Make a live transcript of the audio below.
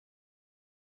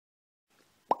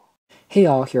Hey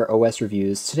all, here at OS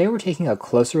Reviews. Today we're taking a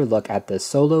closer look at the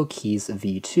SoloKeys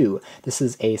V2. This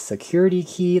is a security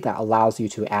key that allows you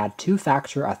to add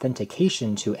two-factor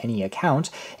authentication to any account,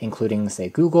 including, say,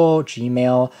 Google,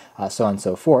 Gmail, so on and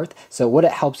so forth. So what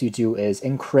it helps you do is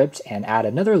encrypt and add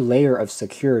another layer of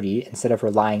security. Instead of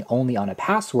relying only on a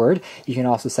password, you can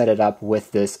also set it up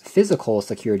with this physical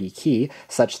security key,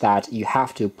 such that you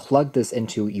have to plug this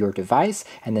into your device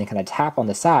and then kind of tap on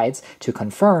the sides to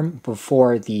confirm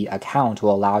before the account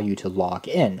will allow you to log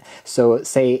in. So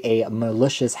say a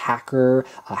malicious hacker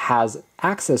has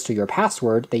access to your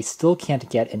password, they still can't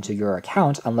get into your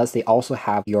account unless they also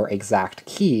have your exact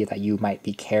key that you might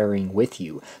be carrying with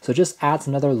you. So it just adds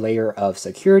another layer of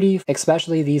security,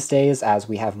 especially these days as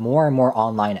we have more and more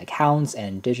online accounts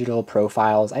and digital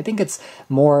profiles. I think it's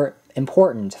more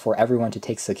important for everyone to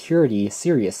take security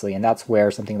seriously, and that's where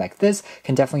something like this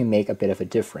can definitely make a bit of a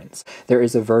difference. There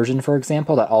is a version, for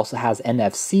example, that also has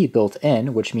NFC built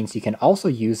in, which means you can also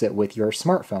use it with your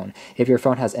smartphone. If your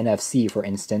phone has NFC, for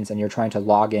instance, and you're trying to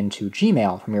log into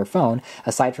Gmail from your phone,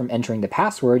 aside from entering the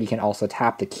password, you can also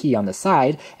tap the key on the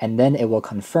side, and then it will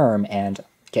confirm and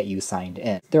get you signed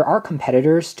in. There are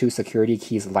competitors to security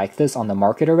keys like this on the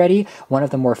market already. One of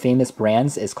the more famous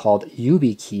brands is called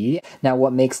Yubikey. Now,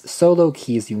 what makes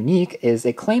SoloKeys unique is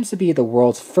it claims to be the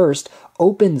world's first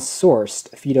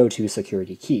open-sourced FIDO2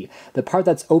 security key. The part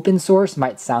that's open source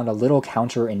might sound a little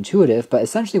counterintuitive, but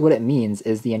essentially what it means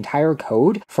is the entire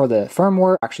code for the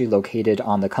firmware actually located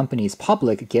on the company's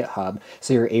public GitHub.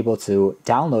 So you're able to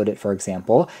download it, for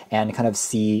example, and kind of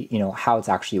see, how it's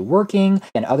actually working,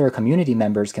 and other community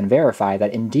members can verify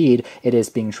that indeed it is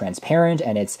being transparent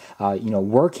and it's,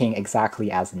 working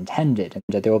exactly as intended. And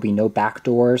that there will be no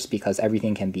backdoors because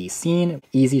everything can be seen,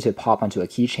 easy to pop onto a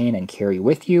keychain and carry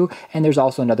with you. And there's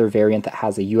also another variant that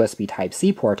has a USB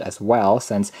Type-C port as well,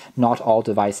 since not all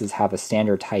devices have a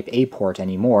standard Type-A port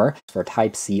anymore for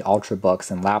Type-C Ultrabooks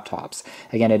and laptops.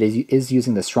 Again, it is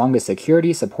using the strongest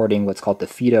security, supporting what's called the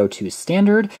FIDO2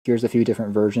 standard. Here's a few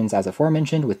different versions as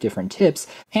aforementioned with different tips,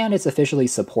 and it's officially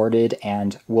supported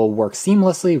and will work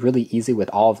seamlessly, really easy with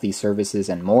all of these services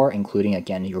and more, including,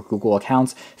 again, your Google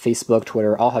accounts, Facebook,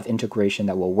 Twitter, all have integration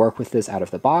that will work with this out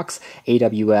of the box.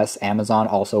 AWS, Amazon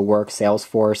also work,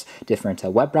 Salesforce, different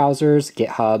web browsers,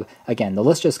 GitHub. Again, the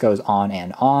list just goes on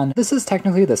and on. This is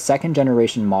technically the second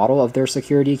generation model of their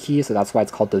security key, so that's why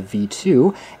it's called the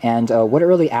V2. And what it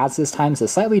really adds this time is a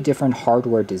slightly different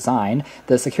hardware design.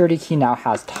 The security key now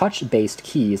has touch-based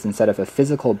keys instead of a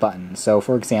physical button. So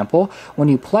for example, when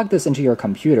you plug this into your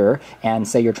computer and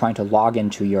say you're trying to log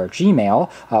into your Gmail,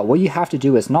 what you have to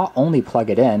do is not only plug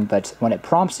it in, but when it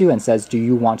prompts you and says, do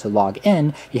you want to log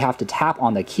in, you have to tap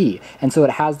on the key. And so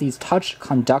it has these touch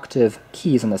conductive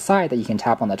keys on the side that you can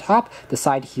tap on the top, the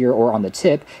side here, or on the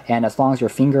tip, and as long as your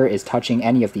finger is touching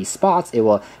any of these spots, it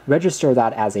will register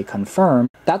that as a confirm.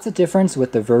 That's a difference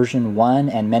with the version 1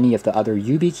 and many of the other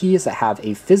Yubikeys that have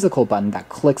a physical button that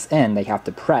clicks in, they have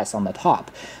to press on the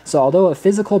top. So although a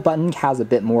physical button has a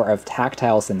bit more of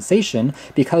tactile sensation,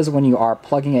 because when you are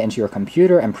plugging it into your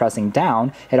computer and pressing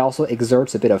down, it also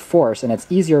exerts a bit of force, and it's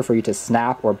easier for you to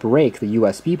snap or break the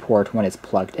USB port when it's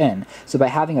plugged in. So by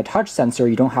having a touch sensor,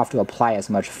 you don't have to apply as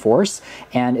much force,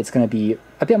 and it's going to be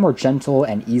a bit more gentle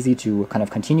and easy to kind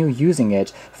of continue using it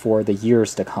for the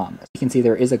years to come. You can see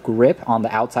there is a grip on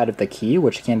the outside of the key,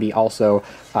 which can be also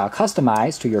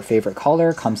customized to your favorite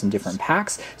color, comes in different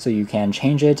packs, so you can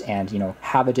change it and,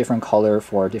 have a different color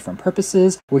for different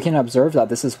purposes. We can observe that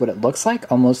this is what it looks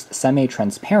like, almost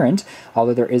semi-transparent.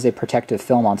 Although there is a protective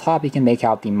film on top, you can make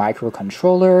out the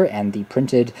microcontroller and the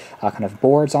printed kind of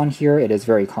boards on here. It is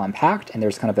very compact, and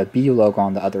there's kind of a B logo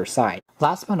on the other side.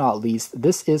 Last but not least,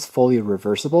 this is fully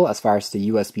reversible as far as the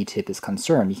USB tip is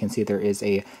concerned. You can see there is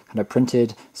a kind of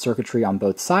printed circuitry on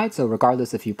both sides, so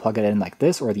regardless if you plug it in like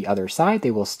this or the other side, they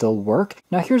will still work.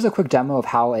 Now here's a quick demo of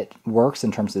how it works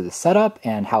in terms of the setup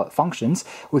and how it functions.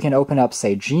 We can open up,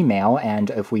 say, Gmail,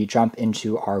 and if we jump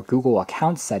into our Google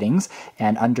account settings,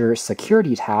 and under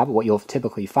Security tab, what you'll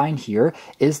typically find here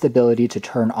is the ability to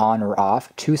turn on or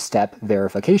off two-step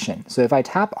verification. So if I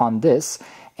tap on this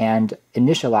and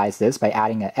initialize this by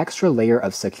adding an extra layer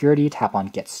of security, tap on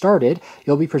Get Started,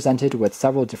 you'll be presented with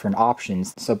several different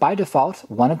options. So by default,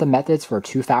 one of the methods for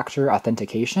two-factor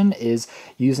authentication is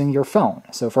using your phone.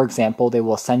 So for example, they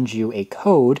will send you a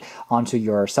code onto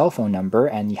your cell phone number,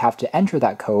 and you have to enter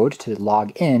that code to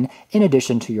log in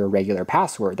addition to your regular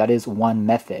password. That is one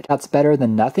method. That's better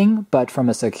than nothing, but from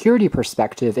a security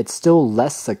perspective, it's still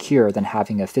less secure than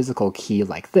having a physical key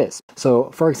like this. So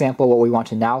for example, what we want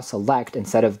to now select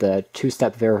instead of of the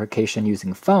two-step verification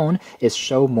using phone is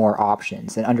show more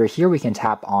options. And under here, we can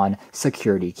tap on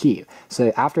security key.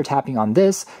 So after tapping on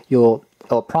this, it'll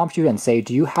prompt you and say,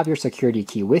 do you have your security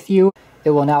key with you?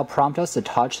 It will now prompt us to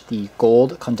touch the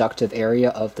gold conductive area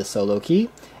of the SoloKey.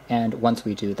 And once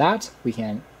we do that, we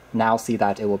can now see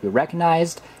that it will be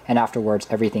recognized, and afterwards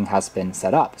everything has been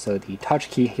set up. So the touch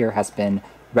key here has been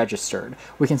registered.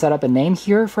 We can set up a name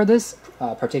here for this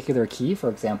particular key. For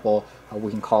example,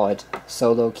 we can call it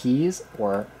SoloKeys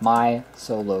or my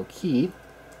SoloKey.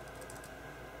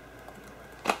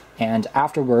 And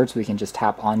afterwards, we can just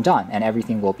tap on done, and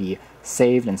everything will be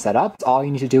saved and set up. All you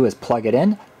need to do is plug it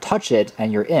in, touch it,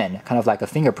 and you're in, kind of like a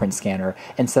fingerprint scanner,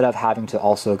 instead of having to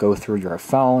also go through your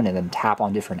phone and then tap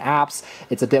on different apps.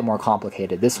 It's a bit more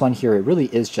complicated. This one here, it really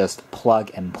is just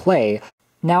plug and play.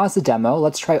 Now as a demo,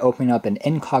 let's try opening up an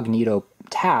incognito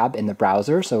tab in the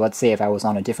browser. So let's say if I was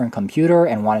on a different computer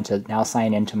and wanted to now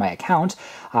sign into my account,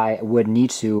 I would need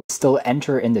to still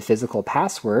enter in the physical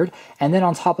password. And then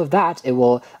on top of that, it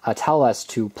will tell us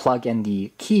to plug in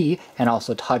the key and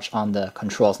also touch on the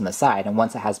controls on the side. And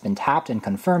once it has been tapped and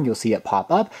confirmed, you'll see it pop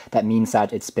up. That means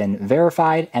that it's been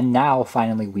verified, and now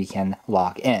finally we can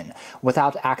log in.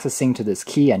 Without accessing to this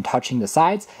key and touching the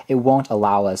sides, it won't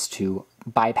allow us to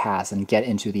bypass and get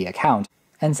into the account.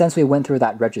 And since we went through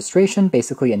that registration,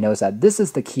 basically it knows that this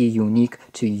is the key unique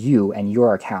to you and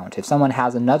your account. If someone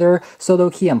has another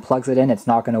SoloKey and plugs it in, it's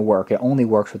not going to work. It only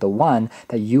works with the one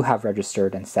that you have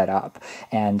registered and set up.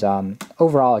 And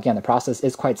overall, again, the process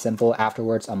is quite simple.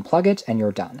 Afterwards, unplug it and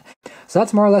you're done. So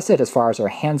that's more or less it as far as our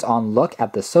hands-on look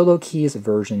at the SoloKeys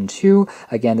version 2.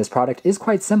 Again, this product is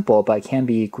quite simple, but it can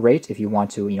be great if you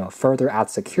want to, further add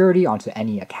security onto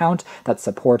any account that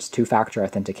supports two-factor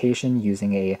authentication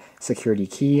using a security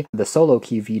key. The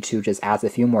SoloKey V2 just adds a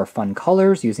few more fun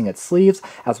colors using its sleeves,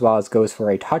 as well as goes for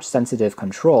a touch-sensitive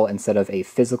control instead of a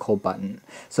physical button.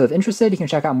 So if interested, you can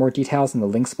check out more details in the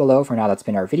links below. For now, that's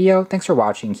been our video. Thanks for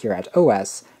watching here at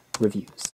OS Reviews.